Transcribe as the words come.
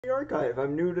archive.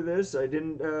 I'm new to this. I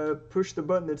didn't push the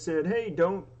button that said, hey,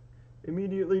 don't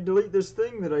immediately delete this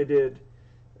thing that I did.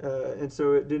 And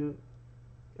so it didn't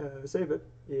save it.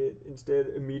 It instead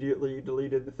immediately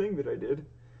deleted the thing that I did.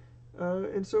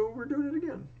 And so we're doing it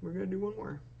again. We're going to do one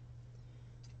more.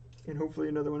 And hopefully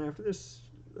another one after this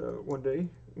one day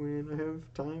when I have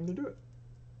time to do it.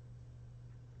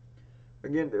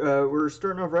 Again, we're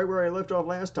starting off right where I left off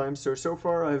last time. So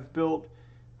far I've built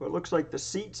what looks like the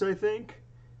seats, I think,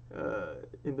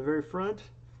 in the very front.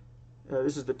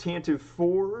 This is the Tantive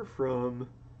IV from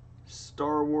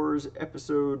Star Wars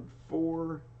Episode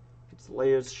 4. It's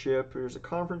Leia's ship. There's a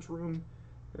conference room.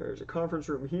 There's a conference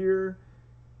room here.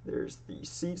 There's the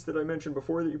seats that I mentioned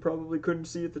before that you probably couldn't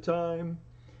see at the time.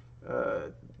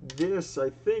 This, I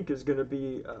think, is going to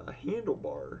be a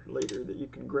handlebar later that you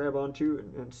can grab onto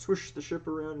and swish the ship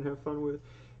around and have fun with.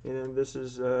 And then this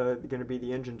is going to be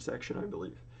the engine section, I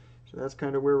believe. So that's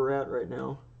kind of where we're at right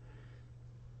now.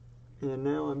 And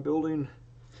now I'm building.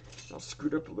 I'll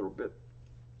scoot up a little bit.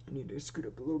 I need to scoot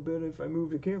up a little bit if I move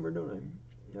the camera, don't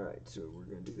I? Alright, so we're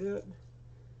going to do that.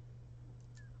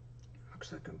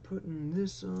 Looks like I'm putting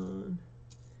this on.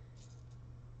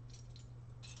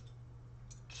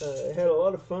 I had a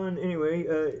lot of fun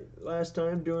anyway last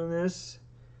time doing this.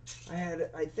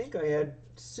 I think I had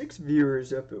 6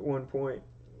 viewers up at one point,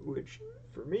 which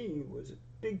for me was a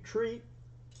big treat.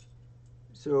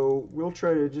 So we'll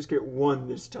try to just get 1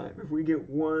 this time. If we get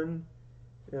 1,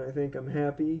 then I think I'm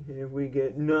happy. And if we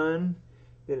get none,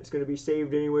 then it's going to be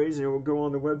saved anyways and it will go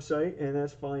on the website, and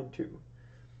that's fine too.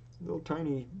 Little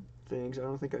tiny things. I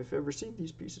don't think I've ever seen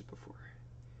these pieces before.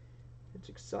 It's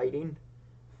exciting.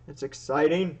 It's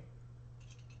exciting.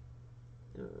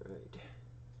 Alright.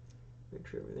 Make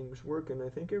sure everything's working. I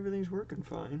think everything's working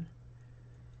fine.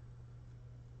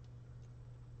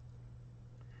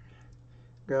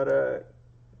 Got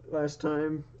last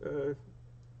time a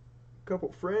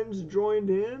couple friends joined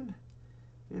in,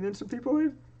 and then some people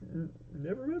I've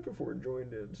never met before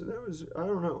joined in. So that was, I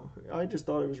don't know. I just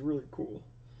thought it was really cool.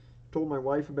 Told my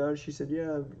wife about it. She said,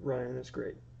 yeah, Ryan, that's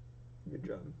great. Good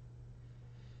job.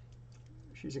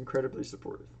 She's incredibly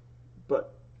supportive.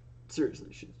 But seriously,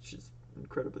 she's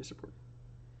incredibly supportive.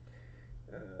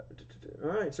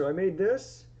 Alright, so I made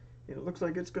this, and it looks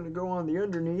like it's going to go on the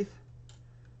underneath.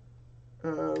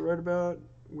 Right about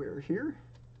where? Here?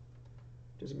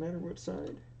 Does it matter what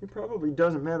side? It probably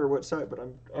doesn't matter what side, but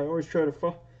I always try to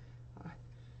follow.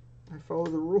 I follow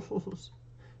the rules.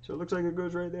 So it looks like it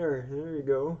goes right there. There you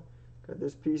go. Got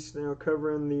this piece now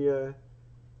covering the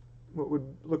what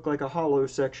would look like a hollow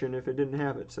section if it didn't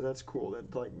have it. So that's cool.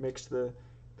 That like makes the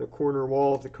corner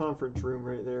wall of the conference room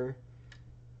right there,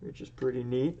 which is pretty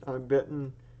neat. I'm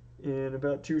betting in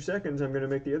about 2 seconds I'm going to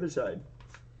make the other side.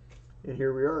 And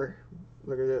here we are.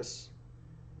 Look at this.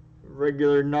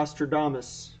 Regular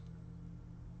Nostradamus.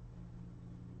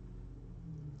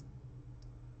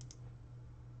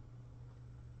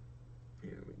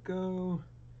 Here we go.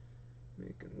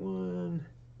 Making one.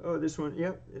 Oh, this one,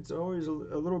 yep, it's always a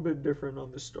little bit different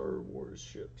on the Star Wars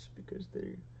ships because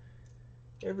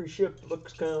every ship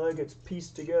looks kind of like it's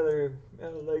pieced together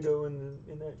out of Lego in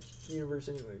that universe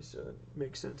anyway, so it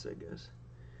makes sense, I guess.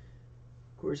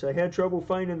 Of course, I had trouble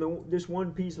finding this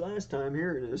one piece last time.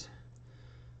 Here it is.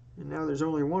 And now there's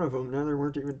only 1 of them. Now there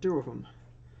weren't even 2 of them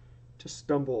to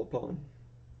stumble upon.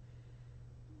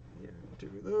 Yeah, 2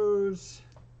 of those,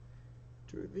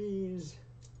 2 of these.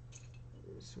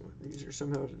 These are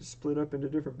somehow split up into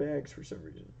different bags for some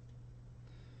reason.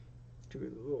 2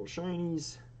 of the little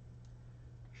shinies,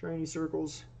 shiny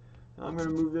circles. I'm going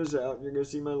to move this out. You're going to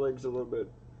see my legs a little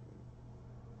bit,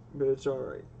 but it's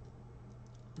alright.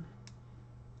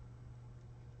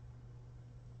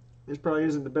 This probably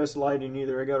isn't the best lighting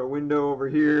either. I got a window over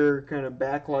here kind of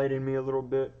backlighting me a little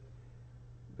bit,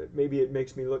 but maybe it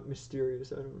makes me look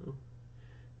mysterious. I don't know.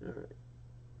 Alright.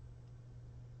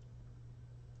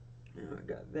 Now I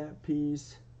got that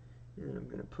piece, and I'm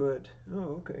going to put,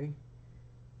 oh, okay,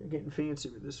 they're getting fancy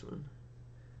with this one.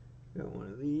 Got one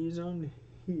of these on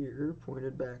here,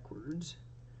 pointed backwards,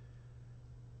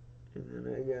 and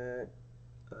then I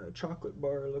got a chocolate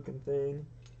bar looking thing.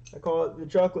 I call it the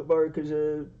chocolate bar because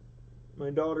my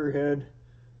daughter had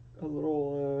a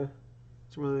little,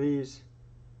 it's one of these,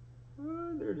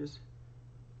 there it is,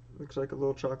 looks like a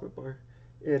little chocolate bar.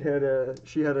 It had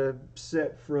she had a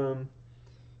set from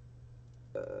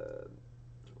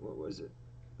what was it?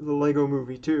 The Lego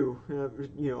movie too.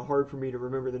 You know, hard for me to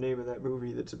remember the name of that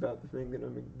movie that's about the thing that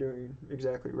I'm doing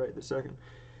exactly right this second.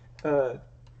 But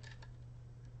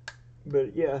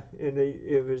yeah, and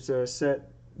it was a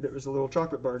set that was a little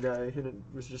chocolate bar guy, and it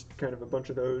was just kind of a bunch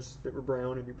of those that were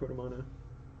brown, and you put them on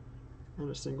on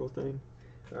a single thing.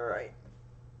 Alright,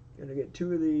 gonna get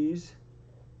 2 of these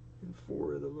and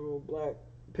 4 of the little black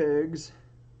pegs,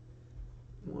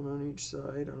 1 on each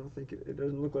side. I don't think it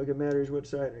doesn't look like it matters what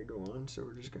side I go on, so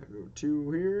we're just gonna go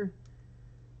 2 here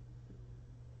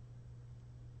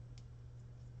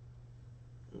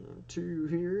and 2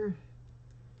 here.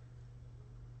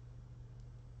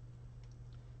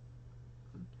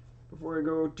 Before I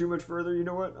go too much further, you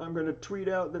know what? I'm going to tweet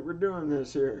out that we're doing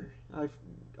this here. I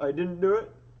didn't do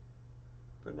it,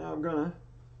 but now I'm gonna.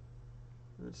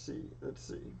 Let's see.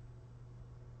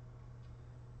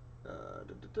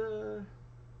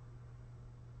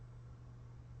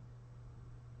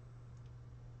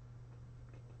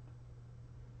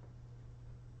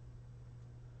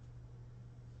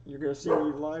 You're going to see me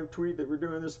live tweet that we're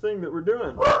doing this thing that we're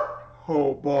doing.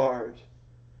 Oh, Bart.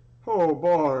 Oh,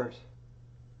 Bart.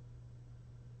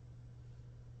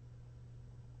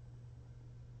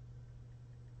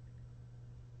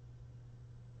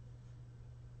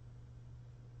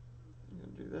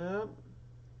 That.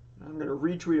 I'm going to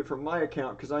retweet it from my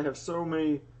account because I have so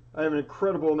many. I have an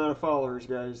incredible amount of followers,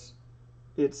 guys.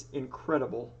 It's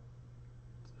incredible.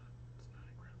 It's not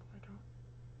incredible. I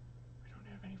don't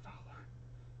have any followers.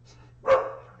 I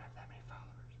don't have that many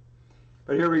followers.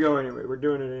 But here we go anyway. We're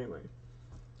doing it anyway.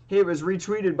 Hey, it was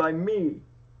retweeted by me.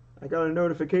 I got a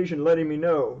notification letting me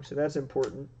know, so that's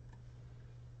important.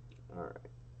 All right.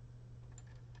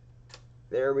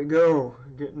 There we go,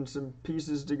 getting some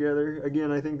pieces together.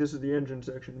 Again, I think this is the engine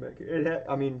section back here.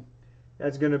 I mean,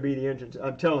 that's going to be the engine.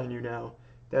 I'm telling you now,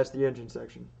 that's the engine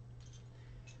section.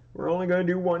 We're only going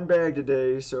to do 1 bag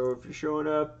today, so if you're showing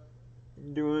up,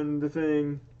 doing the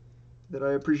thing that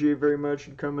I appreciate very much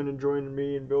and coming and joining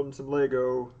me and building some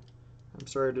Lego, I'm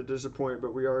sorry to disappoint,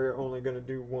 but we are only going to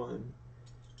do 1.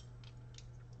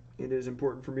 It is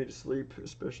important for me to sleep,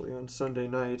 especially on Sunday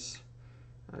nights.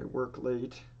 I work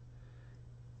late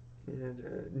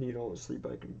and need all the sleep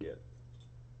I can get.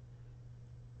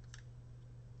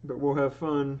 But we'll have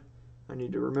fun. I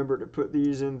need to remember to put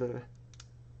these in the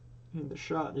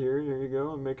shot here. There you go.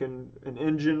 I'm making an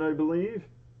engine, I believe.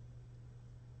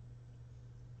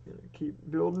 Gonna keep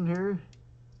building here.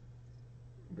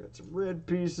 Got some red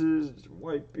pieces, some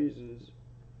white pieces.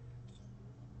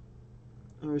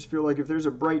 I always feel like if there's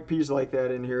a bright piece like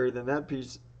that in here, then that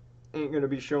piece ain't gonna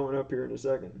be showing up here in a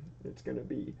second. It's gonna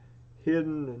be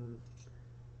hidden and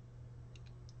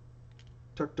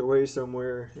tucked away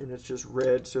somewhere, and it's just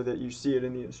red so that you see it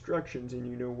in the instructions and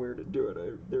you know where to do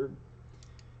it.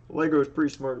 Lego's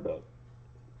pretty smart about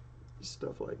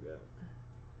stuff like that.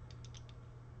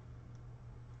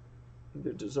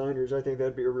 The designers, I think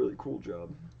that'd be a really cool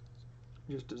job.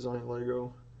 Just design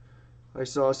Lego. I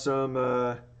saw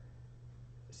some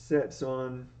sets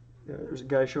on, there's a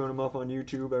guy showing them off on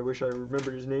YouTube. I wish I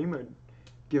remembered his name. I'd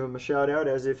give him a shout out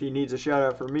as if he needs a shout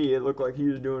out from me. It looked like he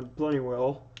was doing plenty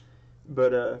well.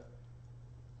 But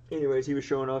anyways, he was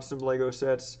showing off some Lego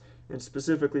sets, and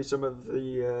specifically some of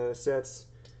the sets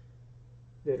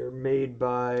that are made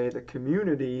by the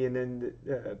community, and then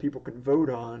people can vote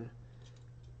on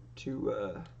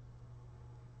to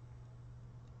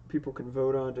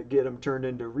get them turned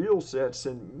into real sets.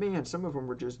 And man, some of them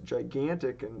were just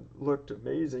gigantic and looked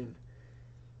amazing.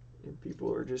 And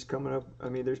people are just coming up. I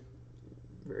mean, there's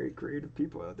very creative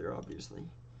people out there, obviously,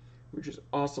 which is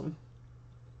awesome.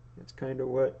 That's kind of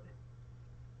what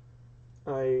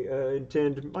I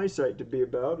intend my site to be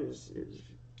about, is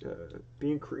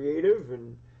being creative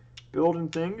and building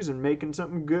things and making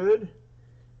something good,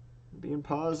 being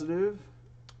positive,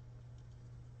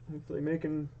 hopefully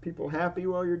making people happy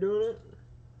while you're doing it,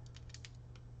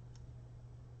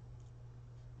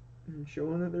 and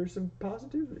showing that there's some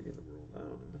positivity in the world. I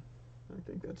don't know. I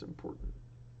think that's important.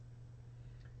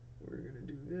 We're going to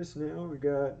do this now. We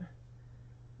got...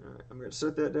 Alright, I'm going to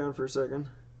set that down for a second.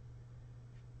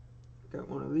 Got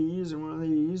one of these and one of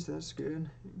these. That's good.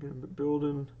 I'm going to be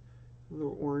building a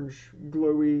little orange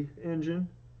glowy engine.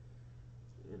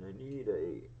 And I need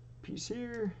a piece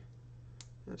here.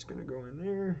 That's going to go in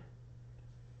there.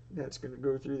 That's going to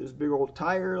go through this big old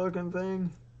tire looking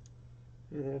thing.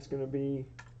 And that's going to be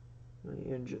my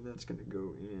engine. That's going to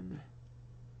go in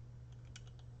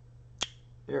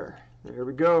there. There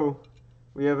we go.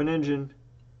 We have an engine.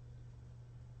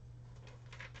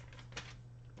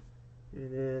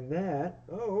 And then that,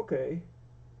 oh, okay.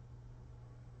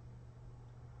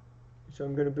 So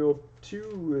I'm going to build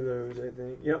 2 of those, I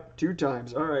think. Yep, 2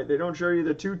 times. All right, they don't show you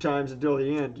the 2 times until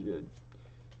the end, you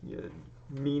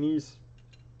meanies.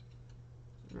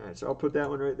 All right, so I'll put that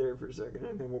one right there for a second,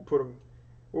 and then we'll put them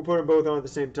both on at the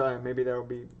same time. Maybe that'll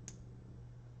be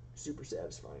super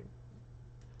satisfying.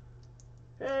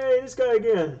 Hey, this guy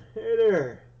again. Hey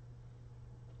there.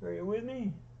 Are you with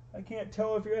me? I can't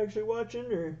tell if you're actually watching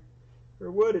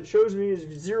or what. It shows me as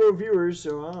 0 viewers,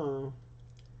 so I don't know.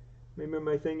 Maybe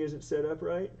my thing isn't set up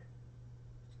right.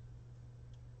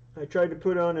 I tried to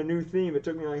put on a new theme. It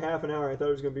took me like half an hour. I thought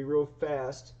it was going to be real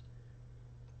fast.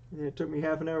 And it took me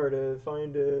half an hour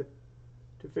to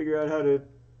figure out how to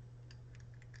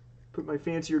put my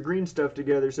fancier green stuff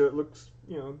together so it looks,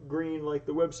 you know, green like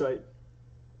the website.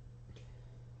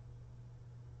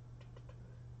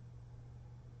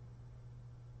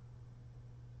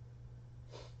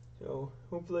 So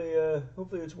hopefully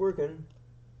it's working.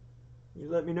 You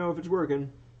let me know if it's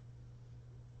working,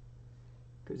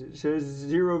 because it says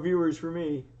 0 viewers for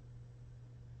me.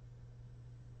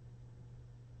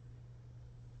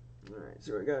 All right,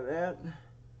 so I got that.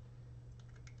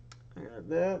 I got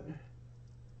that.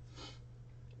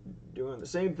 Doing the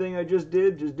same thing I just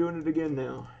did, just doing it again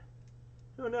now.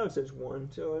 Oh, now it says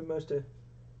 1, so it must have.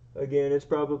 Again, it's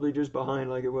probably just behind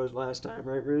like it was last time,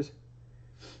 right, Riz?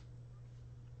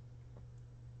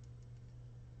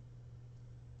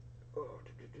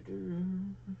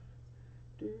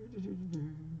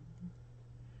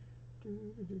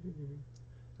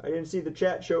 I didn't see the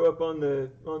chat show up on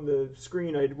the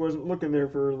screen. I wasn't looking there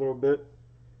for a little bit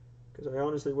because I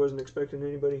honestly wasn't expecting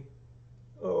anybody.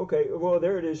 Oh, okay. Well,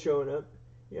 there it is showing up.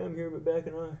 Yeah, I'm here, but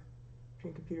backing on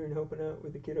between computer and helping out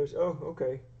with the kiddos. Oh,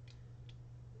 okay.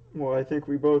 Well, I think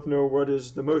we both know what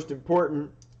is the most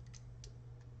important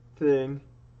thing.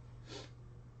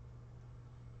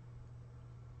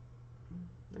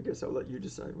 I guess I'll let you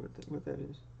decide what that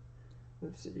is.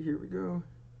 Let's see, here we go.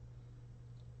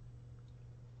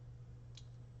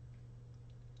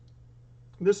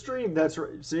 The stream, that's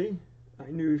right. See?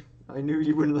 I knew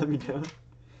you wouldn't let me down.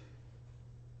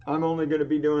 I'm only going to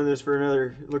be doing this for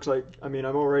another, it looks like, I mean,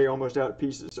 I'm already almost out of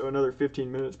pieces, so another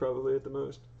 15 minutes probably at the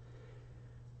most.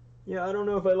 Yeah, I don't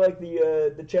know if I like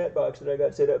the chat box that I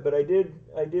got set up, but I did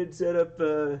set up,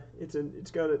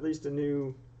 it's got at least a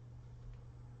new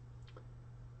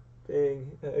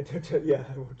thing. Yeah,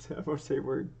 I won't say a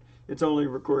word. It's only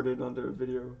recorded onto a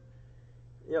video.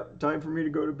 Yep, time for me to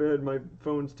go to bed. My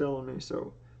phone's telling me,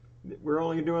 so we're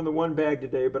only doing the 1 bag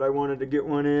today, but I wanted to get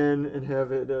one in and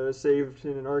have it saved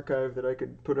in an archive that I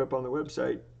could put up on the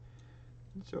website.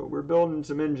 So we're building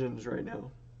some engines right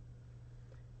now.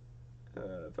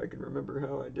 If I can remember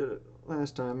how I did it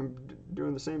last time, I'm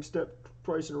doing the same step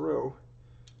twice in a row.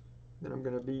 Then I'm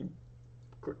going to be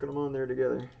clicking them on there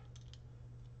together.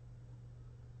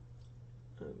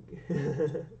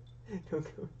 Don't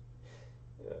go.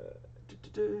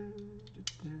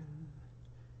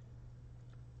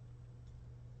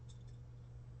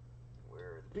 Where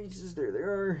are the pieces? There they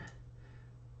are.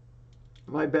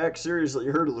 My back seriously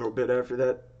hurt a little bit after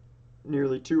that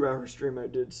nearly 2-hour stream I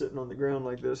did sitting on the ground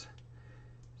like this.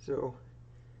 So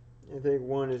I think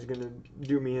 1 is going to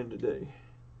do me in today.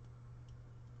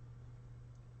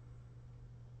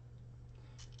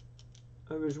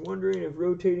 I was wondering if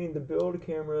rotating the build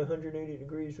camera 180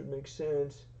 degrees would make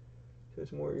sense. So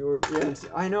it's more your. Yeah,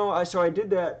 I know. So I did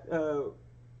that.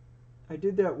 I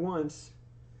did that once.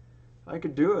 I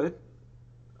could do it.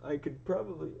 I could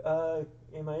probably.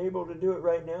 Am I able to do it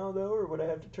right now though, or would I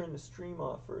have to turn the stream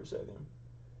off for a second?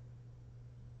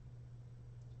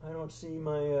 I don't see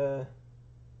my.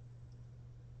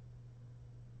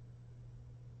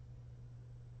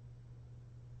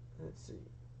 Let's see.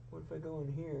 What if I go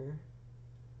in here?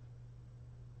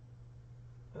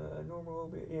 Normal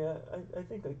OBS. Yeah, I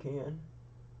think I can.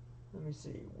 Let me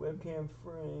see. Webcam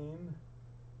frame.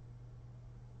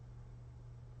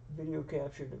 Video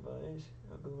capture device.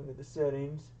 I'll go into the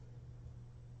settings.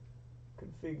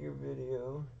 Configure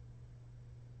video.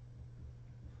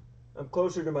 I'm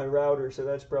closer to my router, so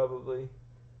that's probably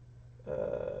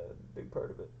a big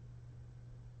part of it.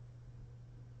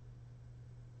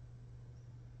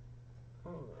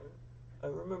 Oh, I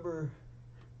remember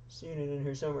seeing it in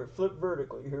here somewhere. Flip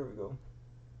vertically. Here we go.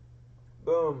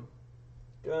 Boom.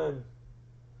 Done.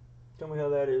 Tell me how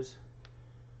that is.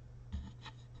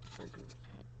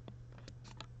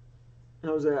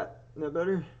 How's that? Isn't that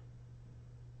better?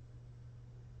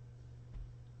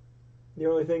 The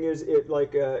only thing is it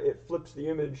it flips the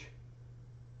image.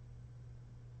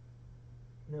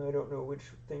 Now I don't know which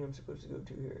thing I'm supposed to go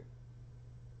to here.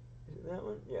 Is it that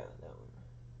one? Yeah, that one.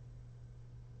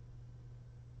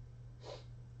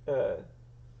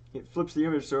 It flips the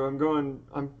image, so I'm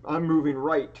moving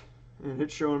right, and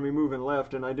it's showing me moving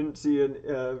left, and I didn't see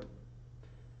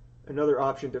another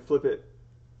option to flip it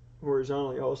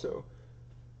horizontally also.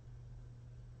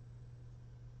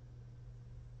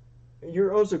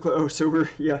 You're also close. Oh, so we're,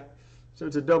 yeah. So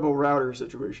it's a double router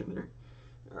situation there.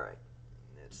 All right,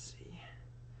 let's see.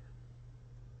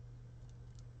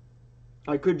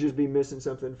 I could just be missing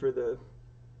something for the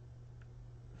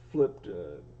flipped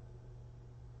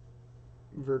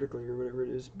vertically or whatever it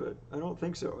is, but I don't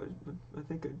think so. I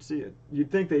think I'd see it.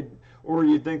 You'd think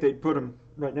they'd put them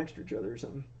right next to each other or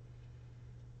something.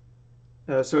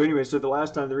 So anyway, so the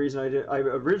last time, the reason I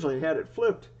originally had it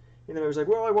flipped, and then I was like,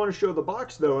 well, I want to show the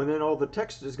box though, and then all the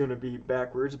text is going to be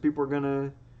backwards, and people are going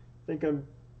to think I'm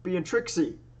being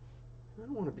tricksy. I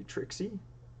don't want to be tricksy.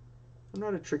 I'm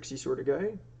not a tricksy sort of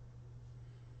guy.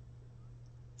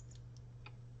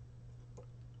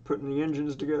 Putting the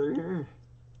engines together here.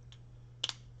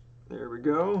 There we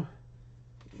go.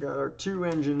 Got our 2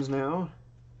 engines now.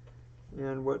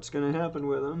 And what's going to happen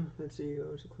with them? Let's see.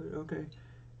 Okay.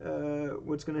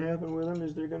 What's going to happen with them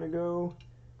is they're going to go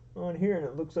on here, and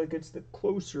it looks like it's the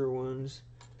closer ones.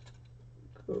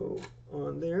 Go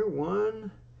on there.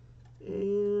 1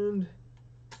 and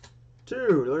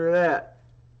 2. Look at that.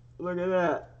 Look at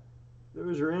that.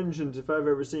 Those are engines if I've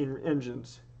ever seen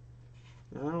engines.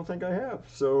 I don't think I have,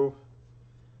 so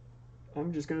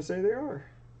I'm just going to say they are.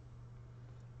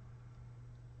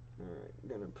 Alright, I'm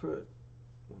going to put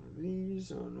one of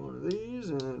these on one of these,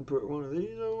 and then put one of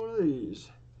these on one of these.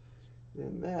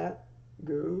 Then that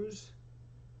goes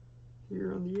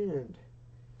here on the end.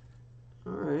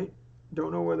 Alright,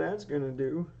 don't know what that's going to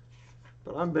do,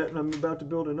 but I'm betting I'm about to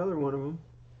build another one of them.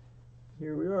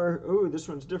 Here we are. Oh, this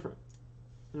one's different.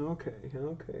 Okay,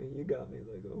 you got me,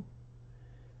 Lego.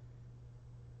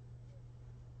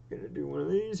 Gonna do one of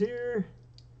these here.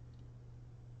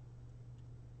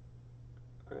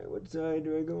 Alright, what side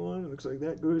do I go on? It looks like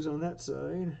that goes on that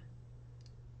side.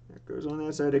 That goes on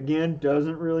that side. Again,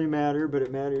 doesn't really matter, but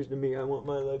it matters to me. I want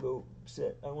my Lego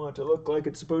set. I want it to look like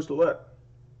it's supposed to look.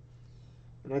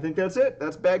 And I think that's it.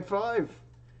 That's bag 5.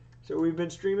 So we've been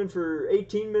streaming for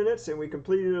 18 minutes and we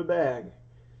completed a bag.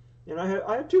 And I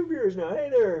have 2 viewers now. Hey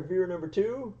there, viewer number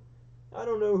 2. I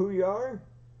don't know who you are,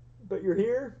 but you're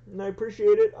here, and I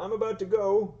appreciate it. I'm about to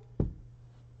go.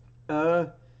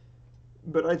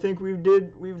 But I think we've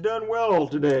done well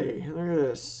today. Look at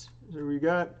this. So we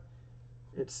got,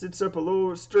 it sits up a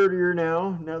little sturdier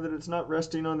now that it's not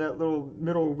resting on that little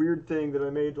middle weird thing that I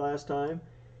made last time.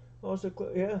 Also,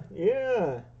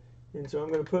 yeah. And so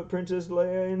I'm going to put Princess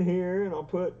Leia in here, and I'll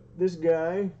put this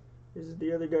guy. This is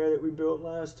the other guy that we built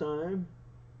last time.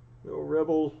 Little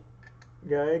rebel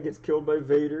guy gets killed by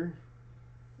Vader.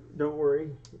 Don't worry,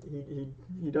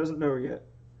 he doesn't know yet.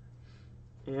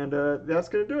 And that's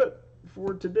going to do it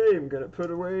for today. I'm going to put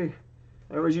away,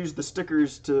 I always use the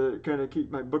stickers to kind of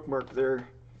keep my bookmark there.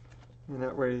 And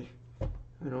that way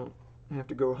I don't have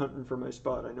to go hunting for my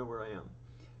spot. I know where I am.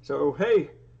 So,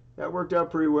 hey, that worked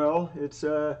out pretty well. It's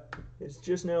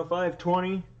just now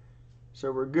 5:20,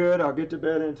 so we're good. I'll get to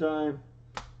bed in time,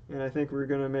 and I think we're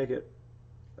going to make it.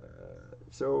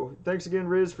 So thanks again,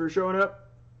 Riz, for showing up.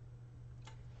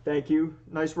 Thank you.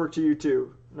 Nice work to you,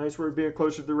 too. Nice work being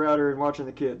closer to the router and watching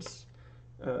the kids.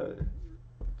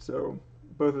 So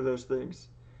both of those things.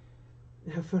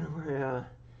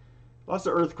 Lots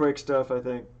of earthquake stuff, I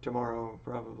think, tomorrow,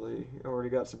 probably. I already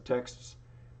got some texts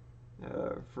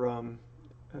from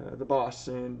the boss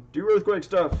saying, do earthquake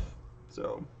stuff.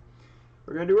 So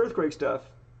we're going to do earthquake stuff.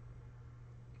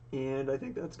 And I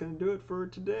think that's going to do it for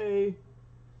today.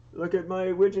 Look at my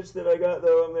widgets that I got,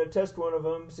 though. I'm going to test one of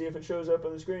them, see if it shows up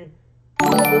on the screen.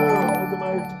 Boom, look at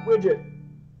my widget.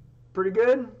 Pretty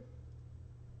good?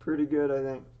 Pretty good, I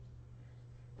think.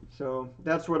 So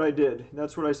that's what I did.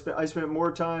 That's what I spent. I spent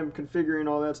more time configuring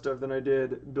all that stuff than I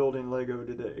did building Lego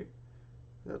today.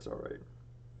 That's all right.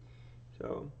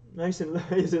 So nice and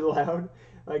is it loud?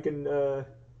 I can. Where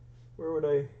would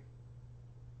I?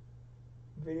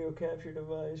 Video capture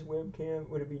device, webcam.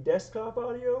 Would it be desktop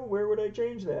audio? Where would I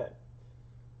change that?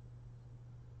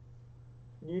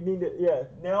 You need to. Yeah.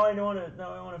 Now I want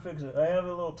to fix it. I have a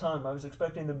little time. I was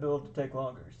expecting the build to take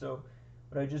longer. So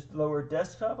would I just lower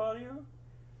desktop audio?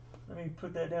 Let me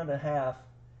put that down to half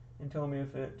and tell me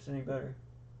if it's any better.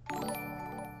 A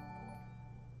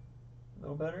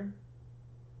little better?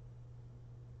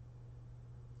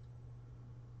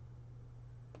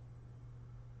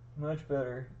 Much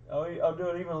better. I'll do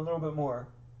it even a little bit more.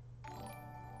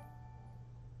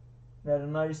 At a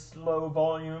nice low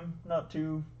volume, not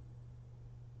too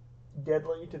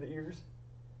deadly to the ears.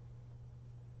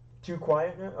 Too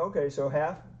quiet now? Okay, so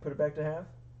half. Put it back to half.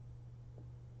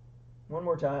 One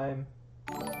more time.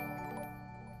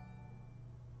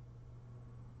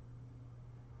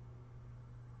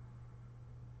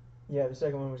 Yeah, the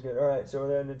second one was good. All right, so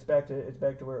then it's back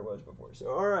to where it was before.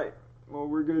 So all right, well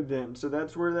we're good then. So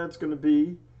that's where that's going to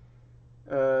be.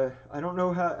 I don't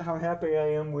know how happy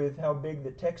I am with how big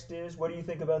the text is. What do you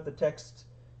think about the text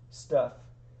stuff?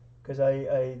 Because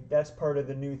that's part of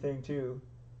the new thing too.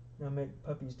 Now make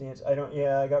puppies dance.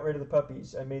 Yeah, I got rid of the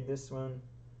puppies. I made this one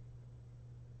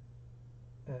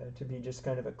to be just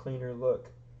kind of a cleaner look.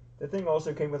 The thing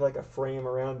also came with like a frame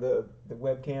around the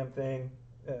webcam thing,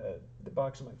 the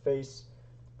box of my face,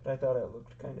 but I thought it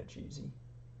looked kind of cheesy.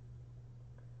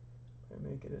 I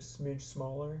make it a smidge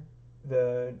smaller.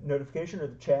 The notification or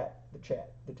the chat? The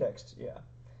text, yeah.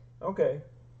 Okay.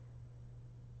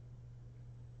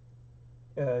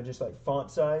 Just like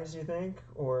font size, you think,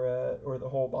 or the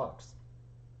whole box,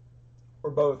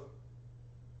 or both?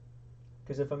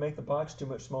 Because if I make the box too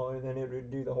much smaller, then it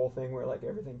would do the whole thing where like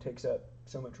everything takes up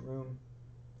so much room.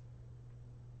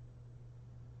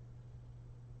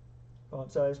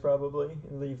 Font size probably,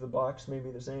 and leave the box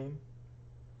maybe the same.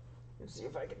 Let's see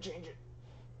if I can change it.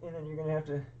 And then you're gonna have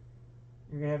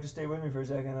to stay with me for a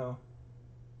second though.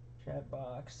 Chat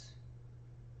box.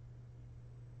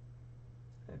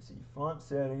 Let's see, font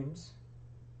settings,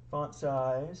 font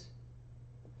size.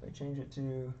 If I change it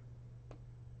to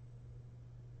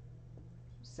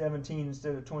 17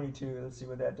 instead of 22, let's see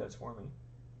what that does for me.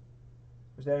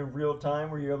 Was that in real time?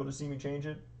 Were you able to see me change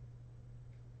it?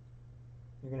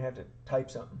 You're going to have to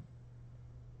type something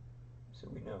so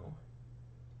we know.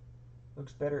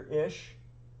 Looks better-ish.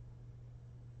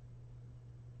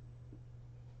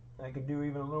 I could do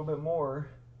even a little bit more.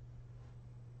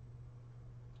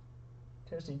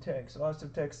 Testing text, lots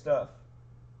of text stuff.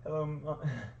 Hello.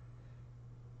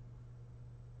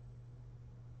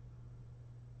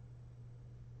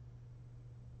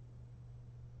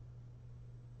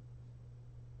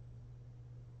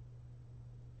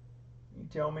 You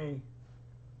tell me.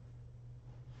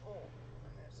 Oh,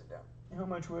 sit down. How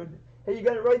much would? Hey, you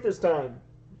got it right this time.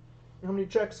 How many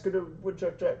checks could a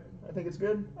woodchuck check? I think it's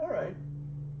good. All right.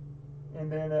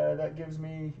 And then that gives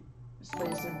me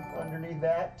space underneath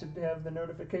that to have the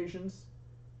notifications.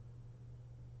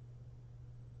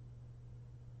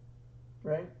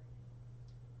 Right?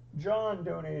 John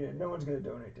donated. No one's going to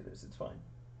donate to this. It's fine.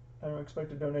 I don't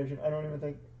expect a donation. I don't even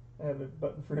think I have a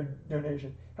button for a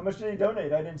donation. How much did he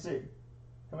donate? I didn't see.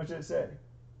 How much did it say?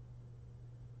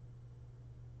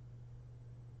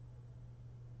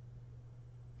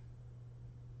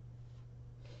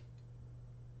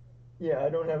 Yeah, I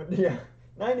don't have it. Yeah,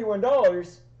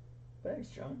 $91. Thanks,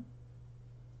 John.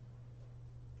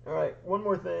 All right, one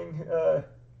more thing. All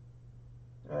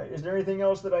right, is there anything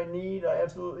else that I need? I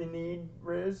absolutely need,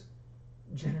 Riz?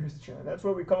 Generous John. That's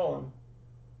what we call him.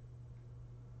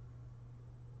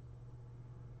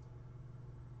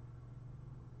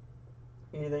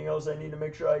 Anything else I need to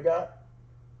make sure I got?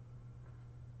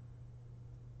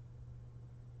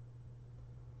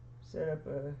 Set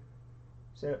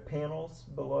up panels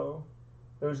below.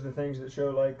 Those are the things that show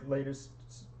like latest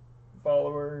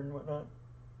follower and whatnot.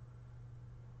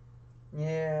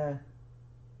 Yeah.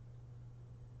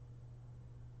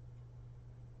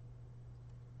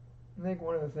 I think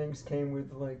one of the things came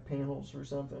with like panels or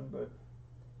something, but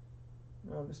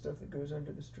no, the stuff that goes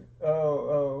under the stream.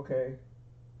 Oh, okay.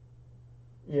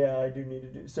 Yeah, I do need to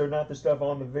do so. Not the stuff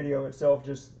on the video itself.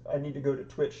 Just I need to go to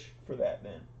Twitch for that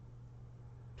then.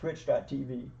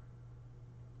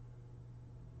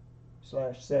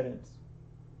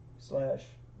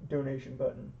 Twitch.tv/settings/donation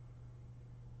button.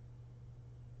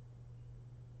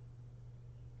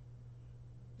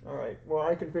 All right. Well,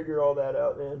 I can figure all that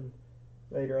out then.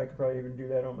 Later, I could probably even do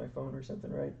that on my phone or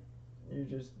something, right? You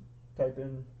just type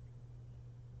in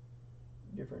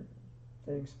different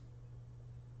things,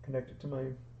 connect it to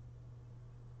my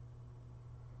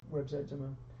website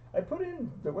somehow. I put in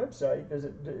the website. Does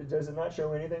it not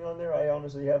show anything on there? I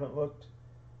honestly haven't looked.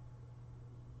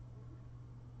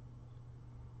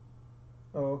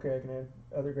 Oh, okay. I can add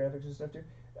other graphics and stuff too.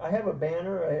 I have a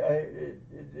banner.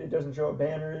 It doesn't show a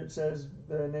banner. It says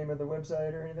the name of the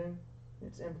website or anything.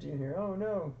 It's empty in here. Oh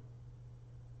no.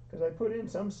 Because I put in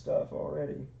some stuff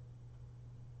already.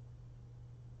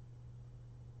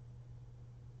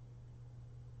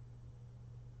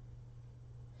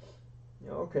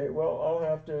 Okay, well I'll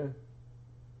have to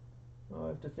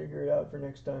figure it out for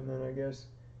next time then, I guess.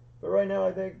 But right now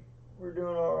I think we're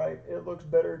doing all right. It looks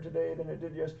better today than it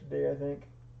did yesterday, I think.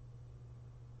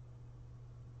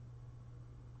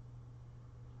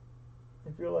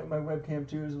 I feel like my webcam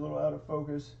too is a little out of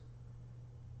focus.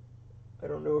 I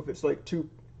don't know if it's like too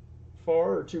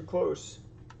far or too close.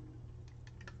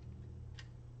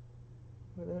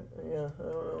 Yeah, I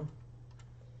don't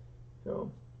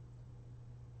know.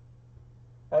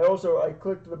 So I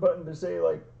clicked the button to say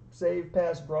like save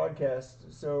past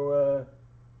broadcast. So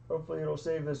hopefully it'll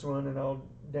save this one and I'll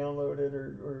download it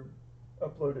or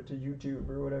upload it to YouTube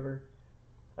or whatever.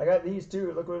 I got these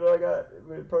too. Look what I got.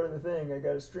 Part of the thing. I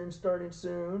got a stream starting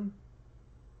soon.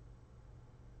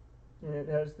 And it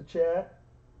has the chat.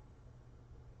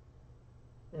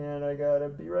 And I got a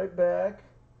be right back,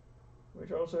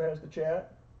 which also has the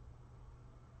chat.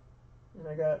 And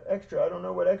I got extra. I don't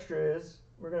know what extra is.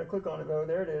 We're going to click on it though.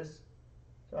 There it is.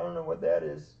 So I don't know what that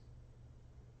is.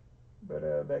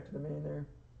 But back to the main there.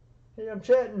 Hey, I'm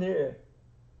chatting here.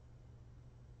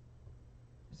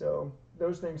 So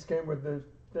those things came with the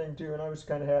thing too, and I was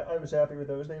kind of I was happy with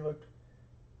those. They looked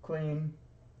clean.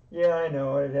 Yeah, I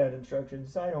know it had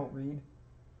instructions. I don't read.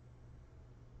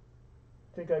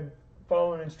 Think I'm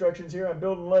following instructions here. I'm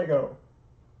building Lego.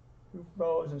 Who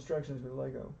follows instructions with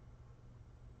Lego?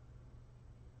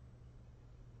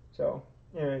 So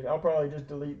anyway, I'll probably just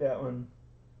delete that one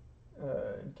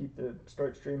and keep the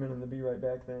start streaming and the be right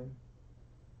back thing.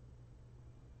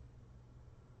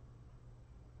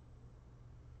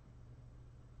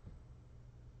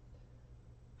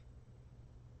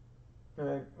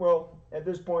 Alright, well, at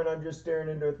this point I'm just staring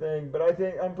into a thing, but I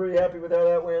think I'm pretty happy with how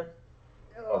that went.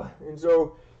 And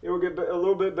so it will get a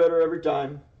little bit better every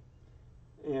time.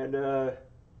 And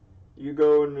you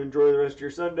go and enjoy the rest of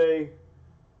your Sunday.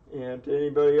 And to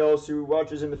anybody else who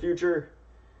watches in the future,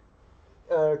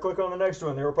 click on the next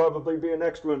one. There will probably be a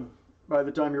next one by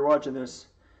the time you're watching this.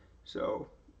 So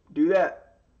do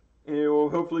that, and it will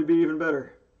hopefully be even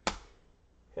better.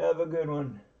 Have a good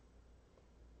one.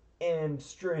 End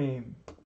stream.